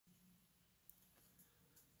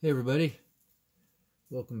Hey everybody,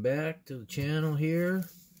 welcome back to the channel here.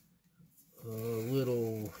 A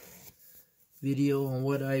little video on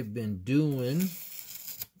what I've been doing.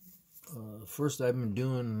 First I've been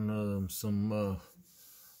doing some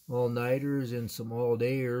all-nighters and some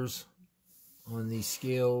all-dayers on these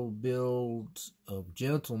scale builds of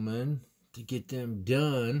gentlemen to get them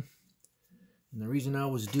done. And the reason I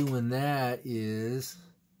was doing that is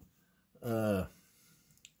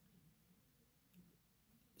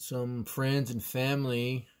some friends and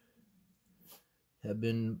family have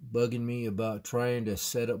been bugging me about trying to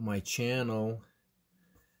set up my channel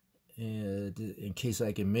and in case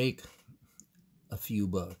I can make a few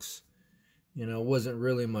bucks. You know, it wasn't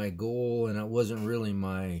really my goal and it wasn't really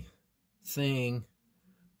my thing,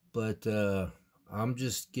 but I'm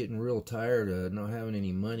just getting real tired of not having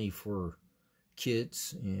any money for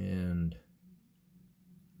kits and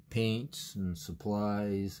paints and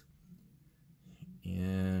supplies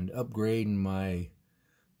and upgrading my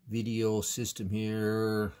video system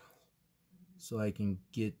here so I can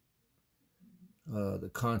get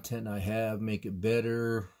the content I have, make it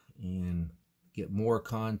better and get more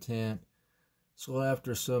content. So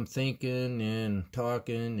after some thinking and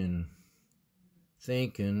talking and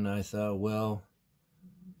thinking, I thought, well,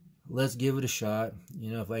 let's give it a shot.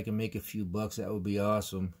 You know, if I can make a few bucks, that would be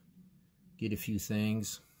awesome. Get a few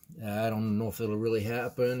things. I don't know if it'll really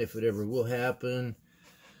happen, if it ever will happen,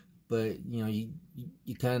 but you know,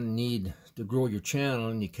 you kind of need to grow your channel,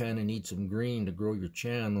 and you kind of need some green to grow your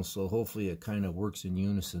channel, so hopefully it kind of works in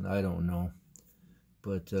unison. I don't know,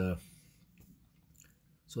 but so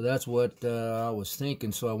that's what I was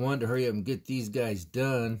thinking. So I wanted to hurry up and get these guys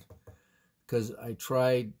done, because I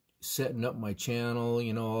tried setting up my channel,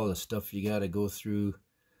 you know, all the stuff you got to go through.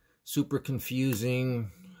 Super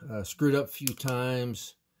confusing. Screwed up a few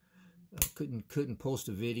times. Couldn't post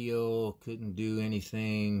a video, couldn't do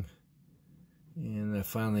anything, and I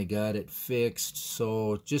finally got it fixed.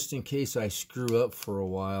 So just in case I screw up for a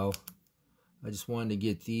while, I just wanted to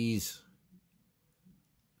get these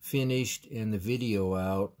finished and the video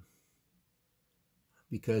out,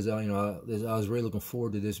 because I was really looking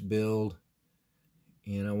forward to this build,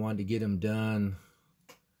 and I wanted to get them done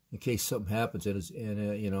in case something happens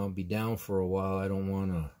and you know, be down for a while. I don't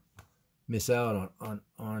want to miss out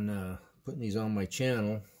on putting these on my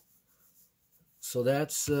channel. So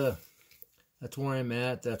that's where I'm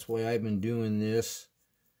at. That's why I've been doing this.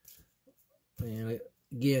 And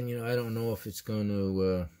again, you know, I don't know if it's going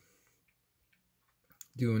to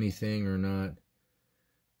do anything or not,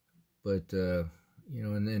 but you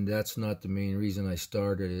know, and then that's not the main reason I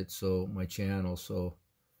started it, so my channel. So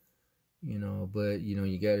you know, but you know,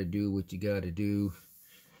 you got to do what you got to do.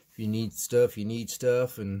 If you need stuff, you need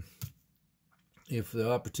stuff, and if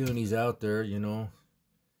the opportunity's out there, you know,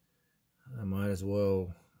 I might as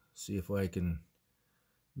well see if I can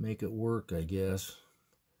make it work, I guess.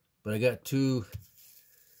 But I got two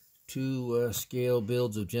scale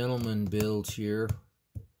builds of gentleman builds here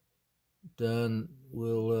done.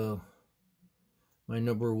 My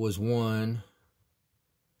number was 1,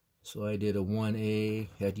 so I did a 1A,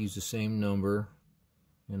 had to use the same number,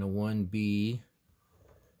 and a 1B.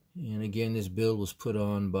 And again, this build was put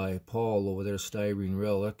on by Paul over there, Styrene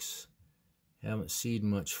Relics. Haven't seen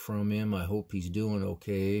much from him. I hope he's doing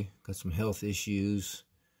okay. Got some health issues,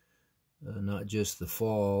 not just the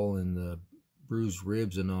fall and the bruised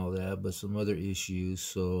ribs and all that, but some other issues.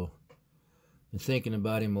 So been thinking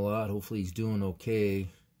about him a lot. Hopefully he's doing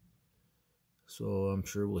okay. So I'm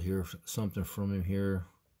sure we'll hear something from him here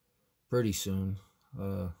pretty soon.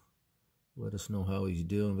 Let us know how he's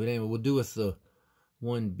doing. But anyway, we'll do with the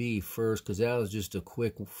 1B first, because that was just a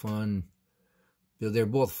quick, fun build. They're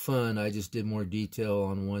both fun. I just did more detail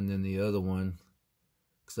on one than the other one,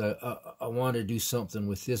 because I want to do something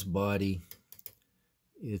with this body.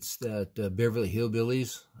 It's that Beverly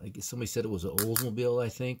Hillbillies. I guess somebody said it was an Oldsmobile, I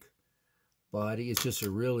think, body. It's just a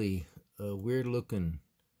really weird-looking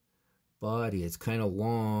body. It's kind of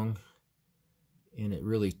long, and it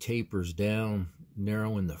really tapers down,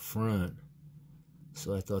 narrow in the front.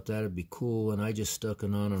 So I thought that'd be cool, and I just stuck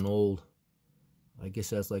it on an old, I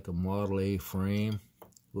guess that's like a Model A frame.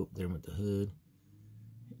 Whoop, there went the hood.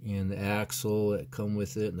 And the axle that come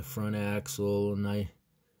with it, and the front axle, and I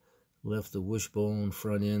left the wishbone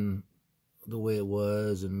front end the way it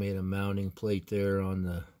was and made a mounting plate there on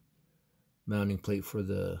the mounting plate for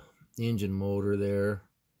the engine motor there.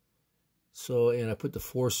 So, and I put the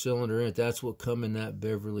 4-cylinder in it. That's what come in that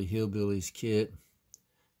Beverly Hillbillies kit.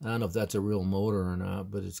 I don't know if that's a real motor or not,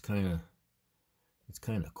 but it's kind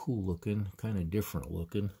of cool looking, kind of different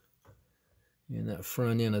looking. And that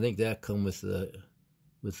front end, I think that come with the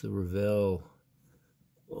Revell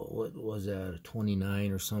what was that, a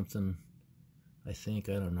 29 or something, I think,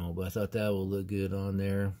 I don't know, but I thought that would look good on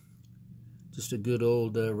there. Just a good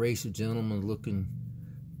old race of gentlemen looking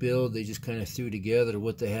build. They just kind of threw together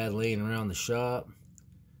what they had laying around the shop,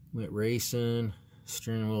 went racing.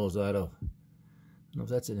 Steering wheel is out of, I don't know if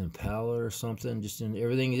that's an Impala or something, just in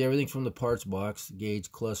everything from the parts box,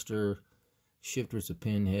 gauge cluster, shifter's a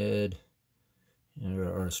pinhead,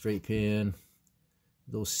 or a straight pin.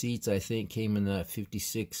 Those seats, I think, came in that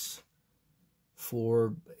 56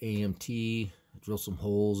 Ford AMT. Drilled some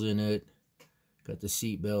holes in it. Got the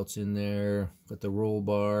seat belts in there. Got the roll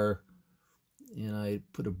bar. And I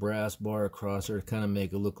put a brass bar across there to kind of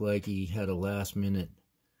make it look like he had a last minute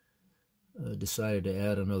decided to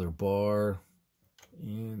add another bar.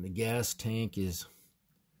 And the gas tank is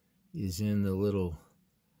in the little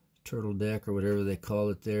turtle deck or whatever they call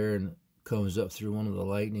it there, and it comes up through one of the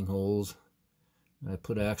lightning holes. I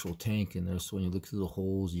put an actual tank in there, so when you look through the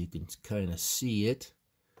holes, you can kind of see it.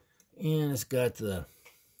 And it's got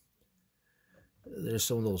there's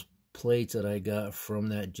some of those plates that I got from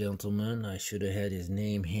that gentleman. I should have had his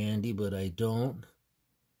name handy, but I don't.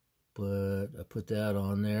 But I put that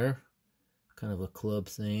on there, kind of a club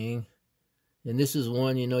thing. And this is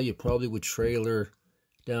one, you know, you probably would trailer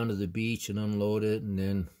down to the beach and unload it, and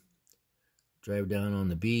then drive down on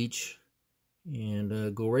the beach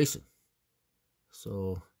and go racing.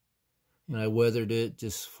 So, and I weathered it,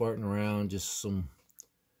 just farting around, just some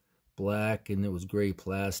black, and it was gray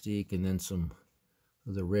plastic, and then some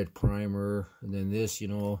of the red primer. And then this, you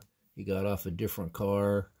know, he got off a different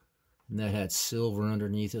car, and that had silver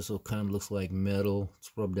underneath it, so it kind of looks like metal.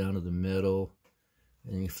 It's rubbed down to the metal.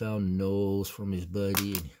 And he found nose from his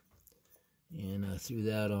buddy, and I threw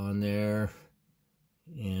that on there.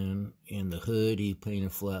 And the hood, he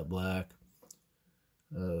painted flat black.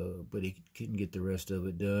 But he couldn't get the rest of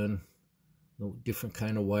it done. No different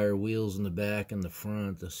kind of wire wheels in the back and the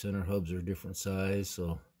front. The center hubs are different size,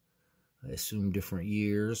 so I assume different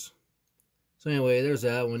years. So anyway, there's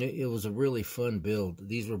that one. It was a really fun build.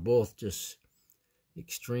 These were both just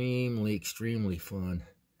extremely, extremely fun.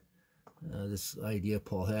 This idea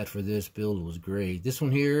Paul had for this build was great. This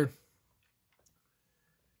one here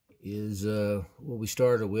is what we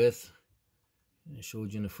started with. I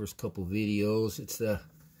showed you in the first couple videos. It's the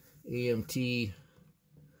AMT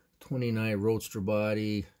 29 Roadster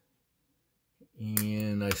body,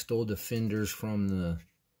 and I stole the fenders from the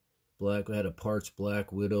black. I had a parts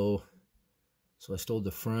Black Widow, so I stole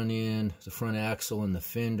the front end, the front axle, and the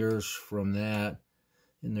fenders from that,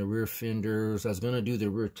 and the rear fenders. I was going to do the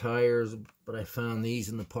rear tires, but I found these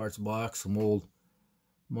in the parts box, some old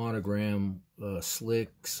Monogram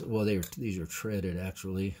slicks. Well, these are treaded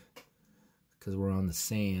actually, because we're on the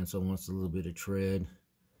sand, so it wants a little bit of tread.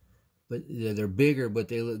 But yeah, they're bigger, but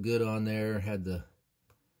they look good on there. Had the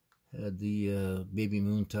Baby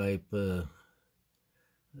Moon type.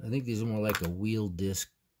 I think these are more like a wheel disc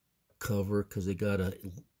cover, because they got a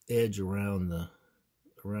edge around the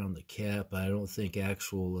cap. I don't think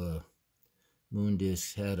actual Moon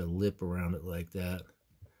discs had a lip around it like that.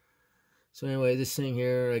 So anyway, this thing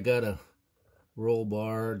here, I got a roll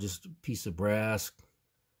bar, just a piece of brass,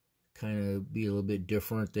 kind of be a little bit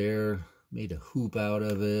different there. Made a hoop out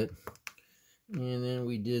of it. And then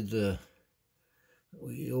we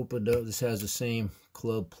opened up, this has the same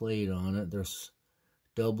club plate on it. There's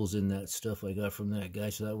doubles in that stuff I got from that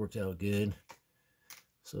guy, so that worked out good.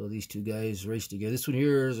 So these two guys raced together. This one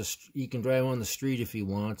here is he can drive on the street if he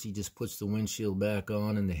wants. He just puts the windshield back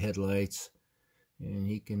on and the headlights, and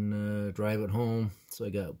he can drive it home. So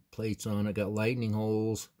I got plates on it, got lightning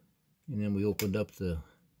holes, and then we opened up the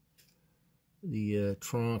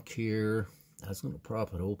trunk here. I was going to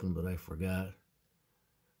prop it open, but I forgot.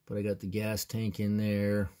 But I got the gas tank in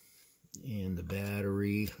there and the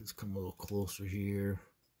battery. Let's come a little closer here.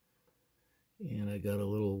 And I got a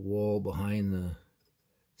little wall behind the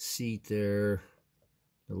seat there,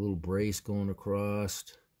 a little brace going across,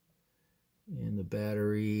 and the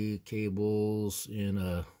battery cables, and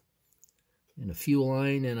a fuel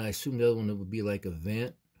line. And I assume the other one would be like a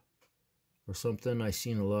vent or something. I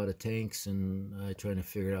seen a lot of tanks, and I trying to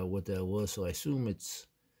figure out what that was, so I assume it's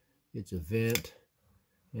a vent.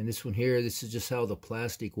 And this one here, this is just how the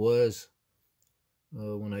plastic was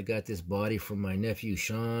when I got this body from my nephew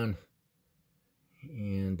Sean.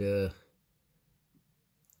 And the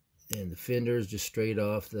fenders just straight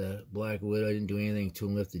off the Black Widow. I didn't do anything to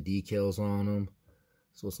them, left the decals on them.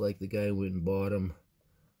 So it's like the guy went and bought them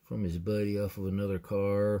from his buddy off of another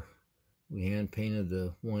car. We hand painted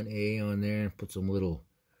the 1A on there and put some little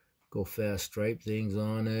go fast stripe things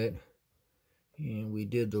on it. And we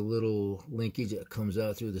did the little linkage that comes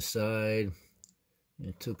out through the side.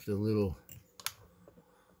 and took the little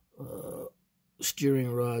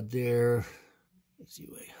steering rod there. Let's see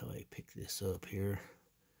how I pick this up here,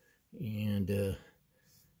 and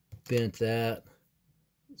bent that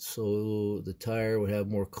so the tire would have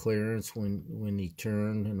more clearance when he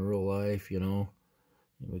turned in real life, you know.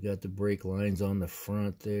 And we got the brake lines on the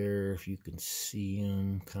front there, if you can see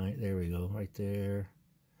them. There we go, right there.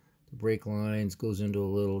 The brake lines goes into a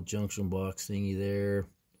little junction box thingy there.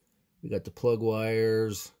 We got the plug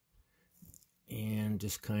wires and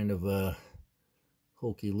just kind of a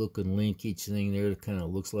hokey looking linkage thing there that kind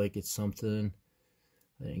of looks like it's something.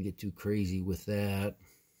 I didn't get too crazy with that.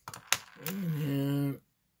 And then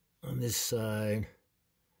on this side,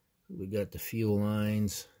 we got the fuel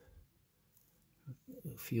lines.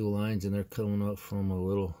 And they're coming up from a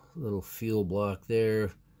little fuel block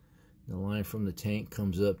there. The line from the tank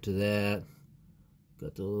comes up to that.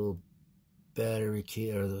 Got the little battery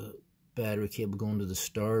cable going to the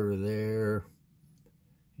starter there,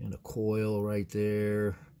 and a coil right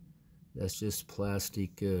there. That's just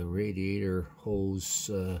plastic radiator hose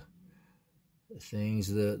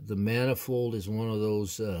things. The manifold is one of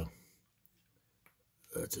those. It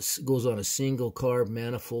goes on a single carb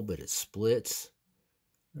manifold, but it splits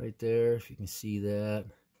right there, if you can see that.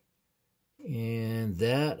 And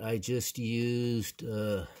that I just used,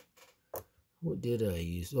 what did I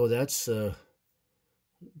use? Oh, that's the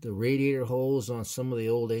radiator holes on some of the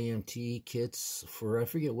old AMT kits I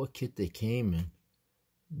forget what kit they came in,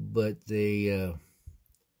 but they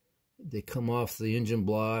come off the engine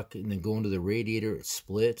block and then go into the radiator, it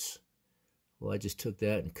splits. Well, I just took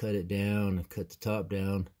that and cut it down and cut the top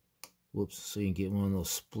down. Whoops, so you can get one of those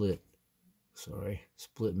split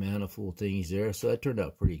manifold thingies there. So that turned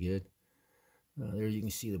out pretty good. There you can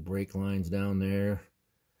see the brake lines down there.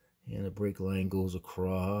 And the brake line goes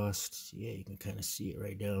across. Yeah, you can kind of see it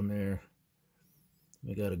right down there.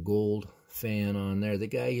 We got a gold fan on there. The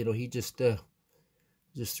guy, you know, he just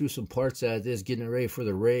threw some parts at this, getting it ready for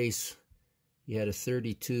the race. He had a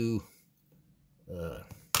 32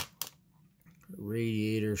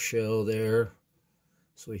 radiator shell there,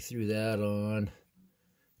 so he threw that on.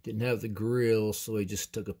 Didn't have the grill, so he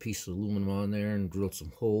just took a piece of aluminum on there and drilled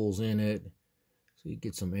some holes in it, so you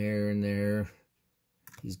get some air in there.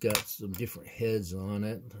 He's got some different heads on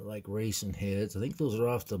it, like racing heads. I think those are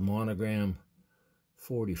off the Monogram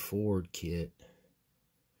 40 Ford kit.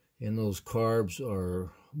 And those carbs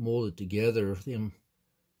are molded together. They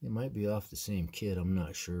might be off the same kit, I'm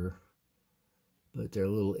not sure. But they're a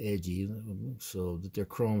little edgy, so that they're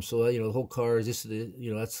chrome. So, you know, the whole car is just,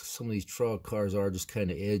 you know, that's some of these trial cars are just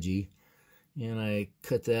kind of edgy. And I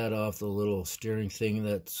cut that off the little steering thing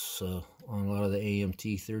that's on a lot of the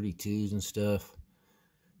AMT 32s and stuff.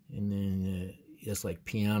 And then it's like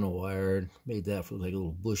piano wired. Made that for like a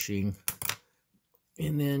little bushing.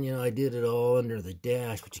 And then, you know, I did it all under the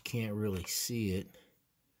dash, but you can't really see it.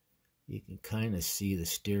 You can kind of see the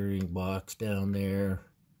steering box down there.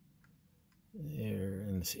 There,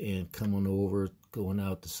 and coming over, going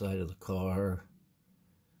out the side of the car.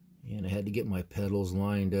 And I had to get my pedals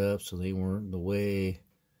lined up so they weren't in the way.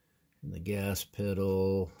 And the gas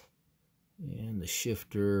pedal and the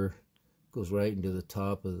shifter goes right into the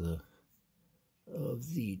top of the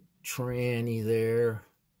tranny there,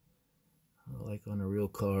 like on a real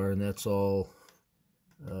car. And that's all.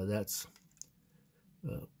 That's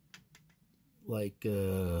like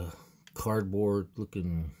cardboard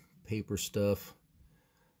looking paper stuff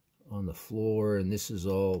on the floor, and this is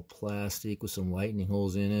all plastic with some lightning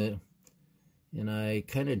holes in it. And I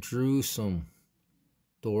kind of drew some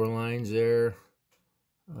door lines there.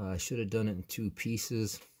 I should have done it in 2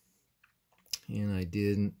 pieces, and I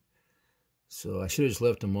didn't. So I should have just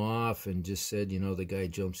left them off and just said, you know, the guy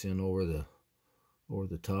jumps in over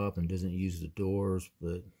the top and doesn't use the doors,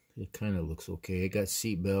 but it kind of looks okay. I got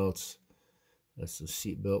seat belts. That's the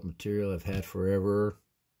seat belt material I've had forever.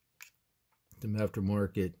 Them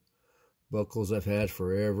aftermarket buckles I've had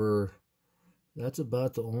forever. That's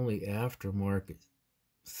about the only aftermarket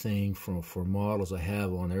thing for models I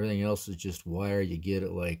have on. Everything else is just wire. You get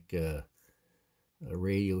it like a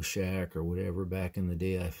Radio Shack or whatever. Back in the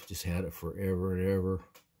day, I've just had it forever and ever.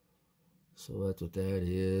 So that's what that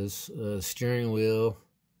is. Steering wheel.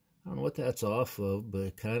 I don't know what that's off of,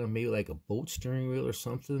 but kind of maybe like a boat steering wheel or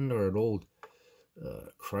something, or an old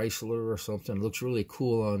Chrysler or something. It looks really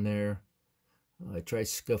cool on there. I tried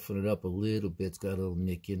scuffing it up a little bit. It's got a little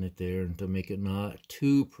nick in it there to make it not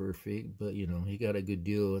too perfect, but you know, he got a good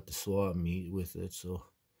deal at the swap meet with it, so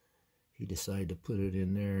he decided to put it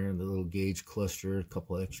in there. And the little gauge cluster, a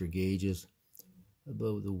couple extra gauges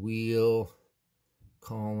above the wheel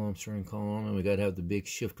column, steering column, and we got to have the big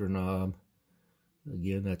shifter knob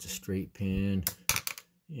Again, that's a straight pin.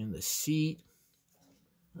 And the seat,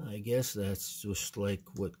 I guess that's just like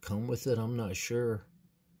what come with it. I'm not sure.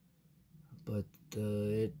 But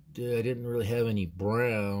I didn't really have any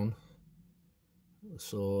brown.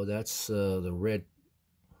 So that's the red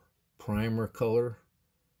primer color.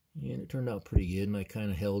 And it turned out pretty good. And I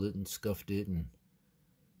kind of held it and scuffed it and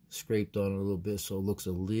scraped on it a little bit so it looks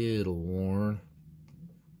a little worn.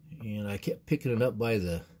 And I kept picking it up by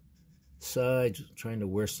the sides, trying to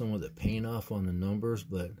wear some of the paint off on the numbers,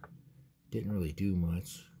 but didn't really do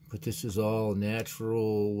much. But this is all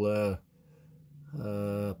natural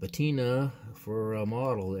patina for a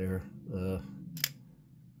model there.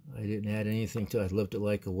 I didn't add anything to it. I left it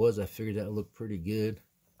like it was. I figured that looked pretty good.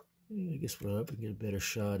 I guess we'll have to get a better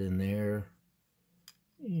shot in there.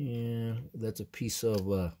 And that's a piece of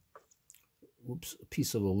a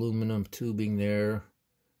piece of aluminum tubing there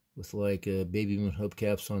with like baby moon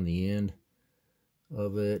hubcaps on the end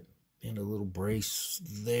of it, and a little brace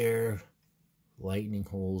there, lightning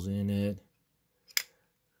holes in it.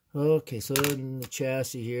 Okay, so in the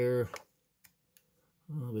chassis here,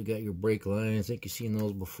 we got your brake lines. I think you've seen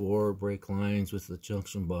those before, brake lines with the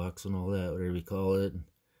junction box and all that, whatever you call it.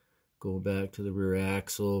 Going back to the rear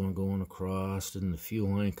axle and going across, and the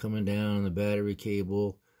fuel line coming down, the battery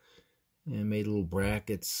cable, and made little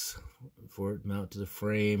brackets for it to mount to the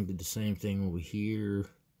frame. Did the same thing over here.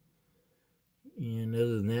 And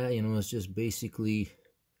other than that, you know, it's just basically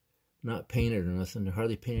not painted or nothing. They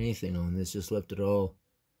hardly paint anything on this. Just left it all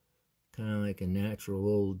kind of like a natural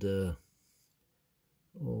old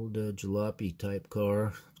jalopy type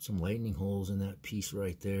car. Some lightning holes in that piece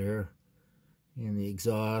right there. And the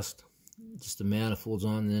exhaust, just the manifolds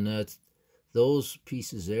on the nuts. Those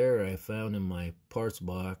pieces there I found in my parts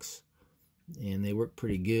box, and they work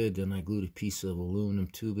pretty good. Then I glued a piece of aluminum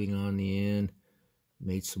tubing on the end,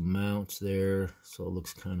 made some mounts there, so it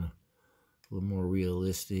looks kind of a little more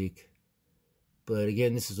realistic. But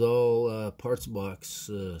again, this is all parts box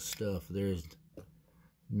stuff. There's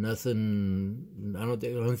nothing, I don't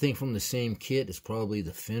think, the only thing from the same kit is probably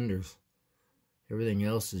the fenders. Everything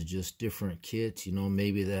else is just different kits. You know,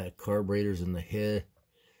 maybe that carburetors and the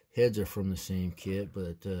heads are from the same kit,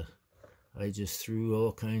 but I just threw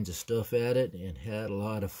all kinds of stuff at it and had a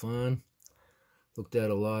lot of fun. Looked at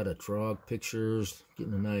a lot of trog pictures,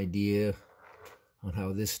 getting an idea on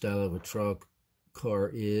how this style of a trog car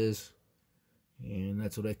is. And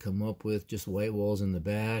that's what I come up with, just white walls in the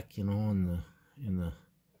back, you know, and the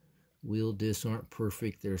wheel discs aren't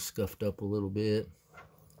perfect. They're scuffed up a little bit.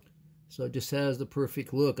 So it just has the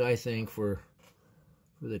perfect look, I think, for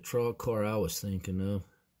the trog car I was thinking of.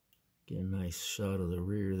 Get a nice shot of the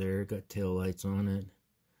rear there. Got tail lights on it.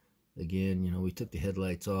 Again, you know, we took the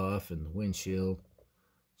headlights off and the windshield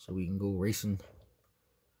so we can go racing.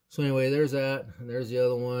 So anyway, there's that. And there's the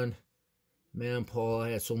other one. Man, Paul, I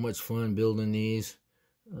had so much fun building these.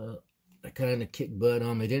 I kind of kicked butt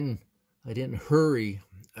on them. I didn't hurry.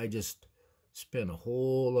 I just spent a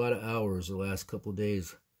whole lot of hours the last couple of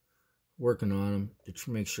days working on them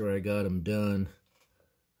to make sure I got them done.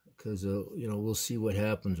 Because, you know, we'll see what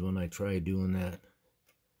happens when I try doing that.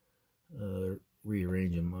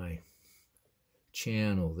 Rearranging my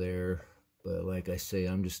channel there. But like I say,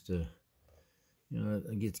 I'm just, you know,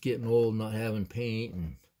 it's getting old not having paint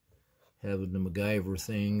and having to MacGyver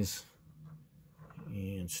things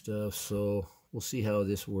and stuff. So we'll see how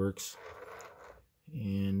this works.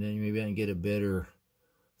 And then maybe I can get a better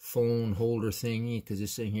phone holder thingy, because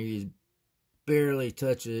this thing here, you barely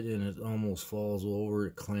touch it and it almost falls over.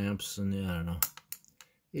 It clamps, and I don't know.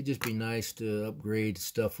 It'd just be nice to upgrade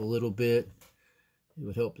stuff a little bit. It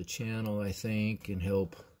would help the channel, I think, and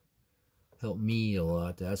help me a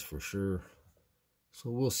lot, that's for sure. So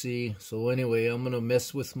we'll see. So anyway, I'm gonna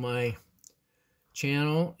mess with my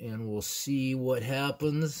channel and we'll see what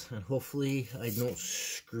happens, and hopefully I don't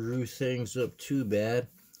screw things up too bad,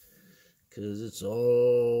 because it's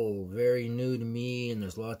all very new to me, and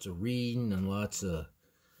there's lots of reading and lots of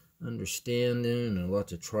understanding and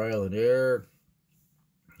lots of trial and error.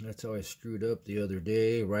 That's how I screwed up the other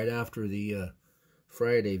day. Right after the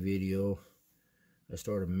Friday video, I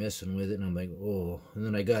started messing with it, and I'm like, oh. And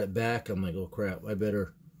then I got it back. I'm like, oh crap, I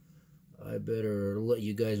better let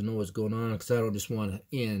you guys know what's going on, because I don't just want to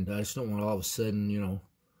end. I just don't want all of a sudden, you know,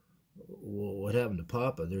 well, what happened to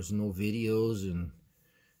Papa? There's no videos and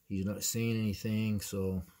he's not saying anything.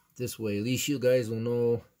 So this way, at least you guys will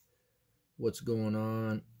know what's going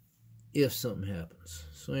on if something happens.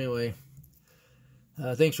 So anyway,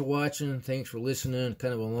 thanks for watching. Thanks for listening.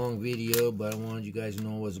 Kind of a long video, but I wanted you guys to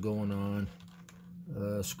know what's going on.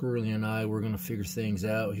 Squirrely and I, we're going to figure things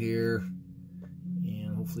out here.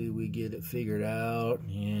 And hopefully hopefully we get it figured out,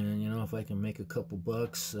 and you know, if I can make a couple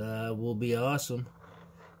bucks, will be awesome.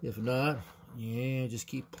 If not, yeah, just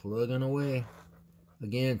keep plugging away.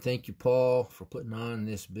 Again, thank you, Paul, for putting on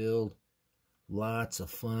this build. Lots of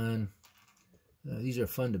fun. These are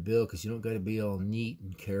fun to build because you don't got to be all neat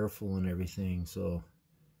and careful and everything. So,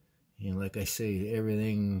 and like I say,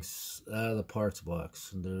 everything's out of the parts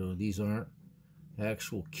box. These aren't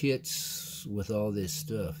actual kits with all this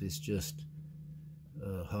stuff. It's just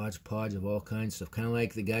a hodgepodge of all kinds of stuff. Kind of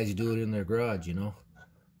like the guys who do it in their garage, you know.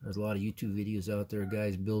 There's a lot of YouTube videos out there,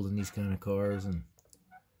 guys building these kind of cars, and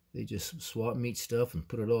they just swap meet stuff and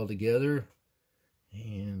put it all together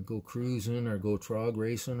and go cruising or go trog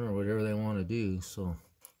racing or whatever they want to do. So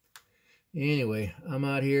anyway, I'm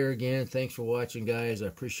out here again. Thanks for watching, guys. I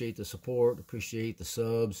appreciate the support, appreciate the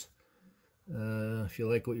subs. If you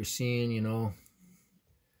like what you're seeing, you know,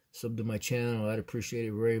 sub to my channel. I'd appreciate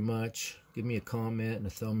it very much. Give me a comment and a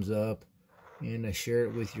thumbs up, and share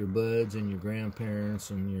it with your buds and your grandparents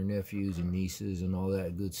and your nephews and nieces and all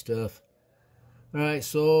that good stuff. Alright,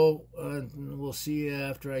 so we'll see you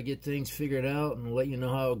after I get things figured out and let you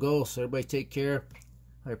know how it goes. So everybody take care.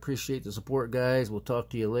 I appreciate the support, guys. We'll talk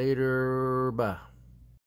to you later. Bye.